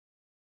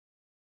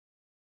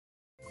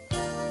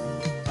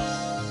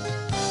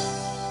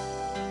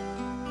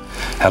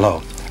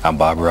Hello, I'm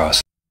Bob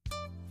Ross.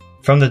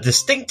 From the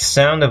distinct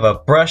sound of a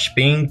brush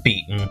being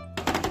beaten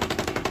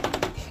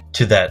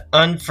to that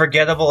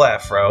unforgettable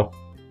afro,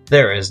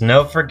 there is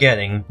no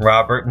forgetting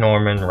Robert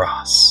Norman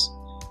Ross.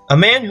 A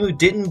man who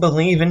didn't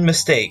believe in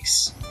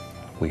mistakes.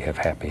 We have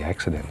happy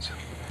accidents.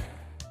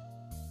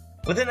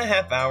 Within a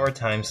half-hour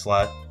time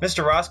slot,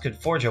 Mr. Ross could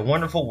forge a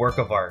wonderful work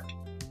of art.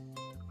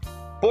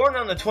 Born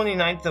on the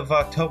 29th of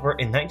October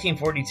in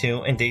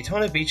 1942 in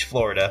Daytona Beach,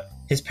 Florida,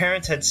 his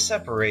parents had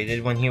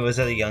separated when he was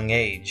at a young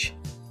age.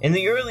 In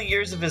the early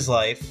years of his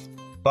life,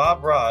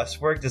 Bob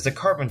Ross worked as a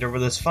carpenter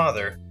with his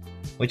father,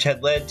 which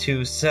had led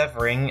to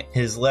severing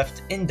his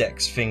left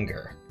index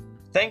finger.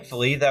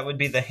 Thankfully, that would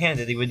be the hand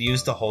that he would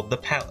use to hold the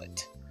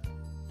palette.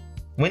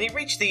 When he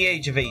reached the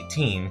age of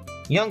 18,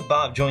 young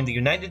Bob joined the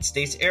United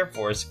States Air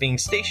Force, being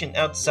stationed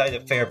outside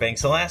of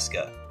Fairbanks,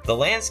 Alaska. The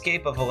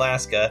landscape of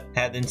Alaska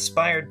had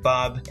inspired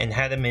Bob and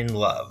had him in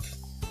love.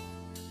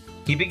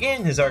 He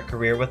began his art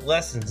career with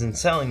lessons and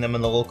selling them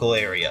in the local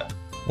area.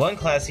 One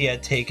class he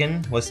had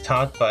taken was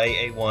taught by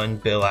a one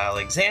Bill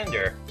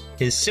Alexander,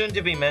 his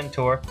soon-to-be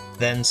mentor,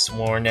 then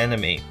sworn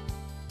enemy.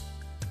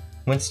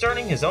 When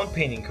starting his own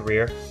painting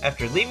career,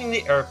 after leaving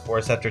the Air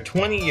Force after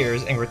 20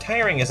 years and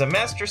retiring as a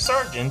master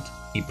sergeant,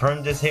 he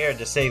permed his hair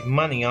to save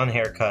money on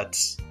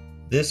haircuts.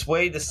 This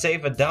way to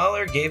save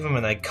 $1 gave him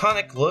an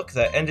iconic look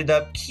that ended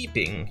up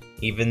keeping,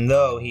 even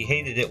though he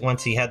hated it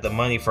once he had the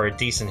money for a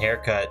decent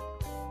haircut.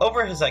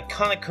 Over his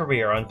iconic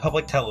career on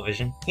public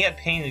television, he had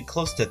painted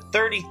close to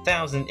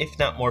 30,000 if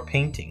not more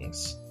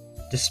paintings.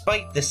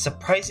 Despite this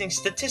surprising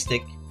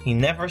statistic, he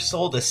never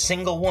sold a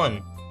single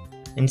one.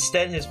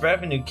 Instead, his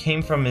revenue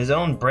came from his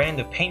own brand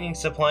of painting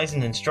supplies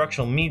and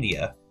instructional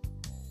media.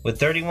 With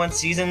 31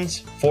 seasons,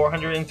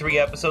 403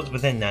 episodes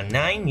within a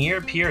 9-year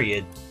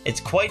period,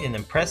 it's quite an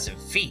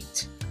impressive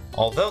feat.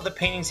 Although the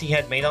paintings he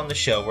had made on the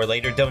show were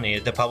later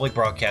donated to public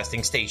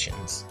broadcasting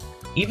stations.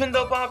 Even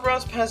though Bob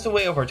Ross passed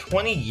away over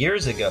 20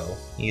 years ago,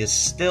 he is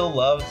still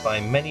loved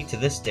by many to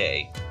this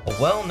day.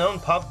 A well-known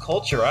pop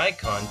culture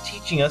icon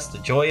teaching us the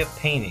joy of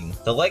painting.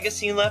 The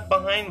legacy left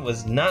behind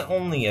was not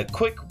only a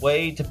quick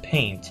way to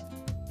paint,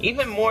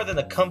 even more than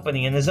a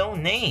company in his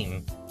own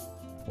name.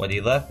 What he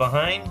left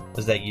behind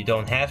was that you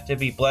don't have to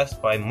be blessed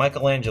by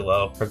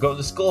Michelangelo or go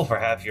to school for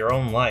half your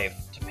own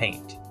life to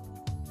paint.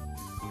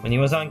 When he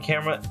was on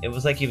camera, it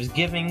was like he was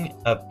giving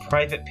a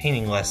private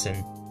painting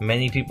lesson.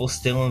 Many people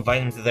still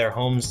invite him to their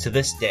homes to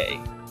this day.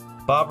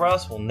 Bob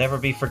Ross will never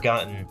be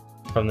forgotten.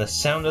 From the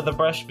sound of the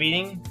brush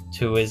beating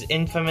to his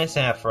infamous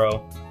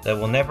afro, there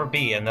will never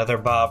be another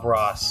Bob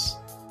Ross.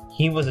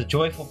 He was a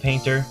joyful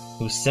painter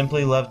who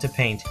simply loved to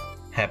paint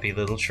happy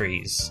little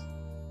trees.